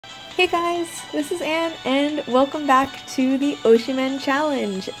Hey guys, this is Anne, and welcome back to the Oshimen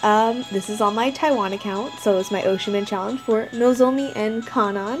challenge. This is on my Taiwan account, so it's my Oshimen challenge for Nozomi and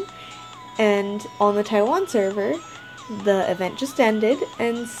Kanan. And on the Taiwan server, the event just ended,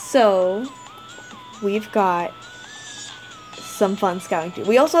 and so we've got some fun scouting to do.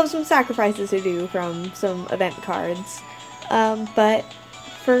 We also have some sacrifices to do from some event cards. But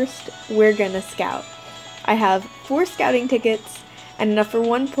first, we're gonna scout. I have 4 scouting tickets, and enough for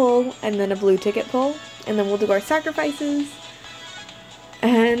 1 pull, and then a blue ticket pull, and then we'll do our sacrifices,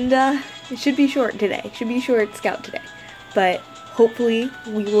 and it should be short today, should be short scout today, but hopefully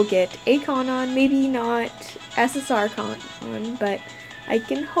we will get a Kanan, maybe not SSR Kanan, but I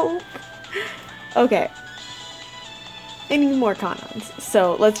can hope. Okay, I need more Kanans,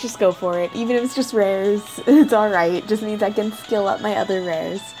 so let's just go for it. Even if it's just rares, it's alright, just means I can skill up my other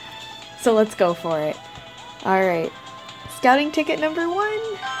rares, so let's go for it. Alright. Scouting ticket number 1.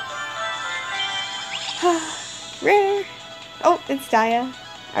 Rare. Oh, it's Daya.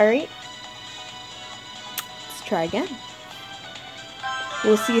 Alright. Let's try again.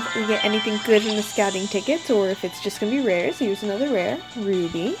 We'll see if we get anything good in the scouting tickets or if it's just going to be rares. Here's another rare.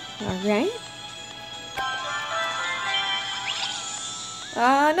 Ruby. Alright.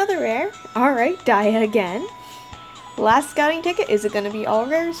 Another rare. Alright, Daya again. Last scouting ticket. Is it going to be all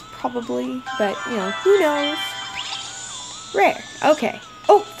rares? Probably. But, you know, who knows? Rare. Okay.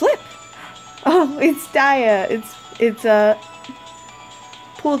 Oh, flip! Oh, it's Daya. It's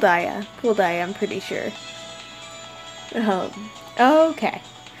Pool Daya. Pool Daya, I'm pretty sure. Okay.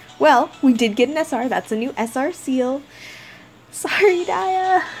 Well, we did get an SR. That's a new SR seal. Sorry,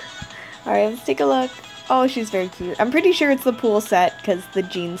 Daya. Alright, let's take a look. Oh, she's very cute. I'm pretty sure it's the pool set because the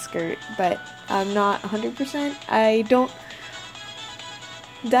jean skirt, but I'm not 100%. I don't...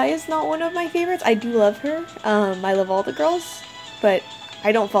 Daya's not one of my favorites. I do love her. I love all the girls, but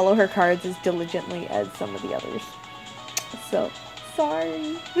I don't follow her cards as diligently as some of the others. So,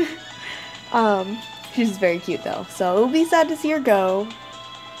 sorry. She's very cute though, so it'll be sad to see her go,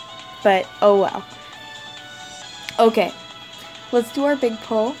 but oh well. Okay, let's do our big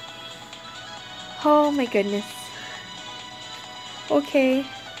pull. Oh my goodness. Okay.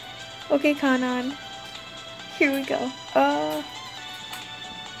 Okay, Kanan. Here we go.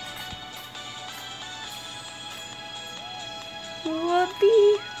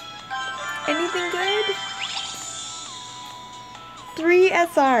 Whoopee. Anything good? 3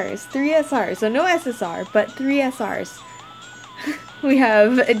 SRs. 3 SRs. So no SSR, but 3 SRs. We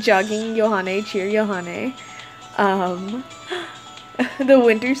have a jogging Yohane, cheer Yohane. The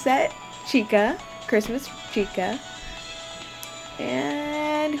winter set, Chica. Christmas Chica.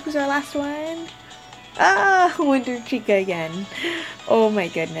 And who's our last one? Ah, winter Chica again. Oh my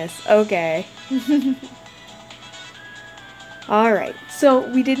goodness. Okay. Alright, so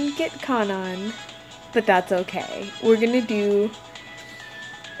we didn't get Kanan, but that's okay. We're gonna do...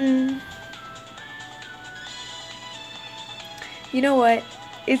 You know what?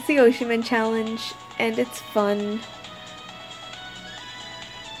 It's the Oshimen challenge, and it's fun.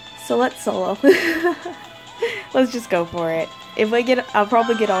 So let's solo. Let's just go for it. If I get... I'll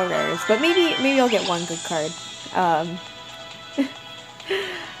probably get all rares, but maybe I'll get 1 good card.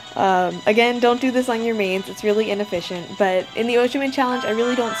 Again, don't do this on your mains, it's really inefficient, but in the Oshimen challenge, I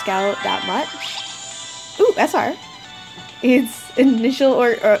really don't scout that much. Ooh, SR. It's initial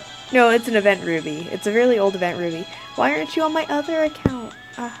no, it's an event ruby. It's a really old event ruby. Why aren't you on my other account?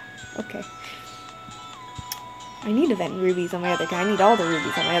 Okay. I need event rubies on my other account. I need all the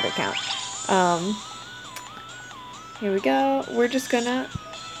rubies on my other account. Here we go. We're just gonna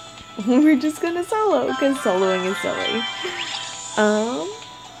solo, because soloing is silly.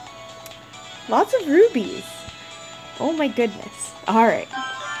 Lots of rubies. Oh my goodness. Alright.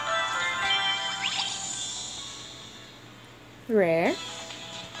 Rare.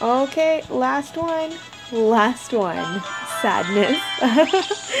 Okay, last one. Last one. Sadness.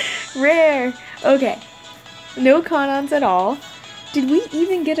 Rare. Okay. No Kanans at all. Did we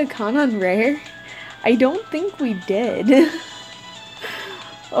even get a Kanan rare? I don't think we did.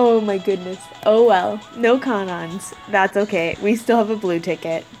 Oh my goodness. Oh well. No Kanans. That's okay. We still have a blue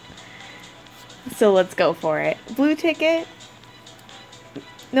ticket. So let's go for it. Blue ticket.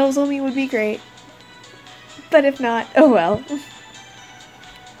 Nozomi would be great. But if not, oh well.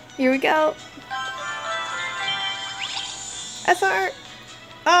 Here we go. SR.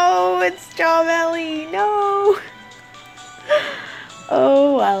 Oh, it's Strawberry. No.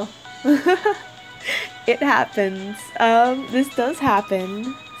 Oh well. It happens. This does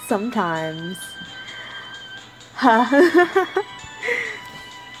happen sometimes.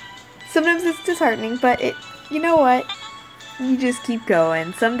 Sometimes it's disheartening, but you know what? You just keep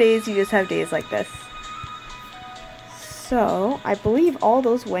going. Some days you just have days like this. So, I believe all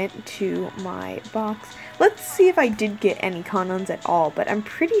those went to my box. Let's see if I did get any Kanans at all, but I'm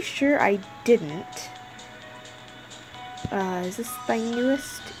pretty sure I didn't. Is this my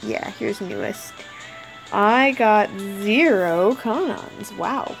newest? Yeah, here's newest. I got 0 Kanans.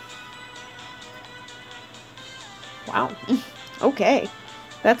 Wow. Wow. Okay.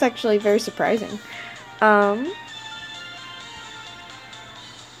 That's actually very surprising.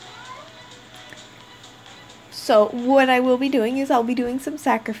 So what I will be doing is I'll be doing some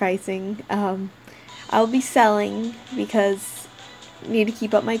sacrificing. I'll be selling because I need to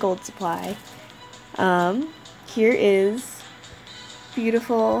keep up my gold supply. Here is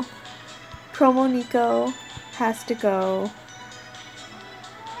beautiful Promo Nico has to go.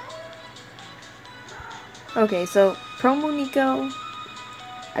 Okay, so Promo Nico,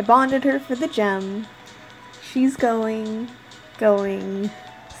 I bonded her for the gem. She's going,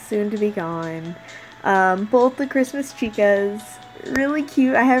 soon to be gone. Both the Christmas chicas, really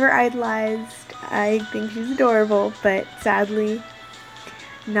cute. I have her idolized. I think she's adorable, but sadly,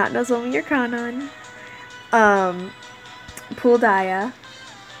 not Nozomi or Kanan. Pool Daya.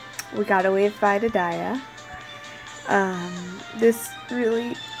 We got a wave bye to Daya. This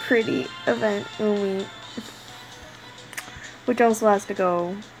really pretty event Umi, which also has to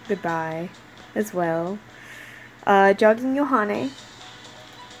go goodbye as well. Jogging Yohane,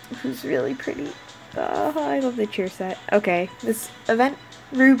 who's really pretty. I love the cheer set. Okay, this event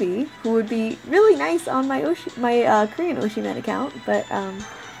Ruby, who would be really nice on my Korean Oshimen account, but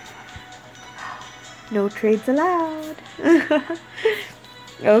no trades allowed.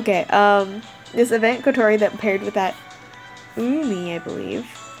 Okay, this event Kotori that paired with that Umi, I believe.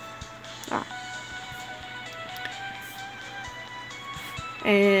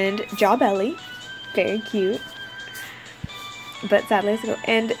 And Jawbelly, very cute. But sadly, I have to go.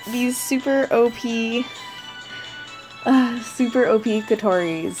 And these super OP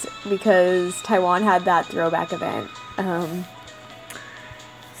Kotoris, because Taiwan had that throwback event.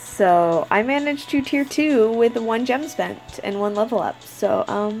 So I managed to tier 2 with 1 gem spent and 1 level up. So,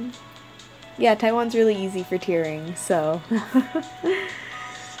 yeah, Taiwan's really easy for tiering, so.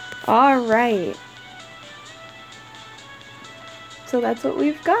 Alright. So that's what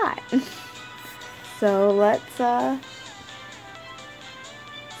we've got. So let's,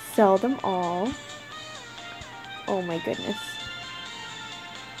 sell them all. Oh my goodness.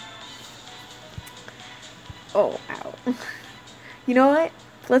 Oh, ow. You know what?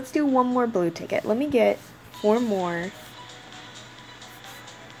 Let's do 1 more blue ticket. Let me get 4 more.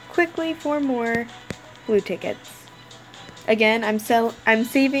 Quickly, 4 more blue tickets. Again, I'm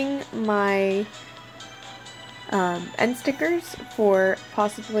saving my end stickers for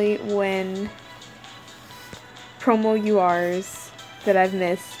possibly when promo URs that I've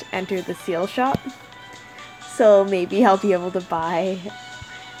missed enter the seal shop. So maybe I'll be able to buy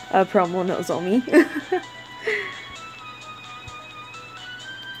a promo Nozomi.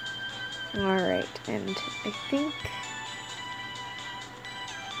 Alright, and I think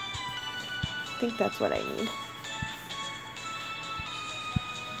that's what I need.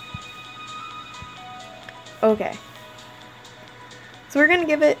 Okay. So we're gonna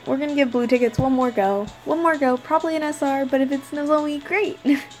give blue tickets 1 more go. 1 more go, probably an SR, but if it's Nozomi, great.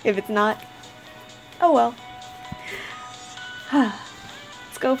 If it's not, oh well.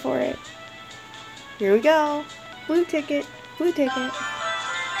 Let's go for it. Here we go. Blue ticket, blue ticket.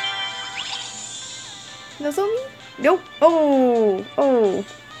 Nozomi? Nope. Oh.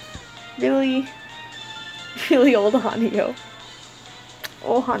 Really old Hanyo.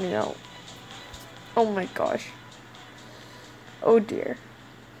 Oh, Hanyo. Oh my gosh. Oh dear.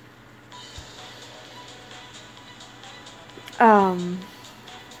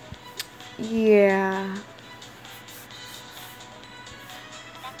 Yeah.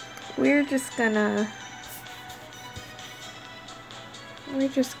 We're just gonna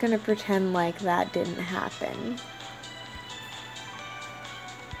pretend like that didn't happen.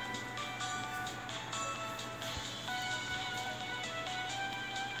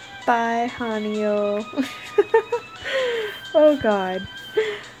 Bye, Hanyo. Oh god.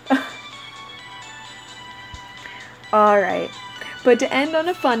 Alright. But to end on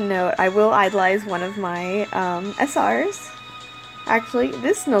a fun note, I will idolize one of my SRs. Actually,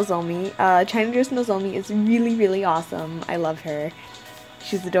 this Nozomi, China Dress Nozomi, is really, really awesome. I love her.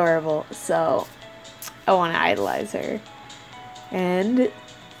 She's adorable, so I want to idolize her. And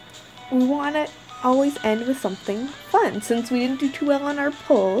we want to always end with something fun. Since we didn't do too well on our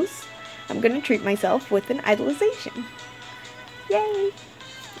pulls, I'm going to treat myself with an idolization. Yay!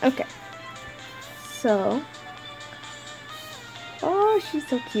 Okay. So, Oh, she's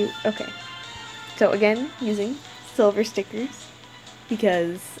so cute. Okay. So again, using silver stickers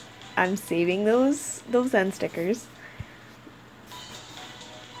because I'm saving those end stickers.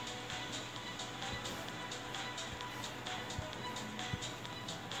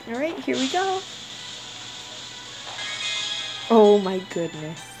 Alright, here we go. Oh my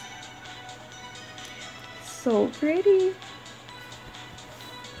goodness. So pretty.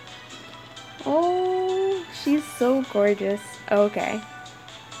 Oh, she's so gorgeous. Okay.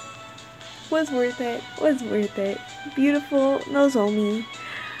 Was worth it. Was worth it. Beautiful Nozomi.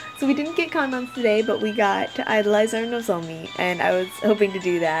 So we didn't get Kanans today, but we got to idolize our Nozomi, and I was hoping to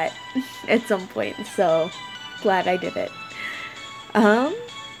do that at some point, so glad I did it.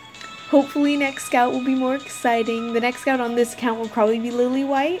 Hopefully next scout will be more exciting. The next scout on this account will probably be Lily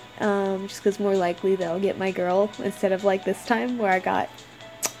White, just because more likely they'll get my girl instead of like this time where I got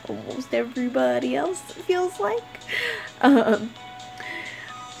almost everybody else, it feels like.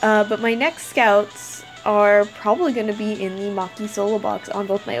 But my next scouts are probably going to be in the Maki solo box on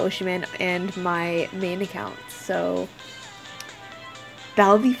both my Oshimen and my main account, so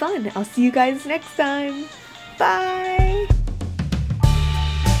that'll be fun. I'll see you guys next time. Bye!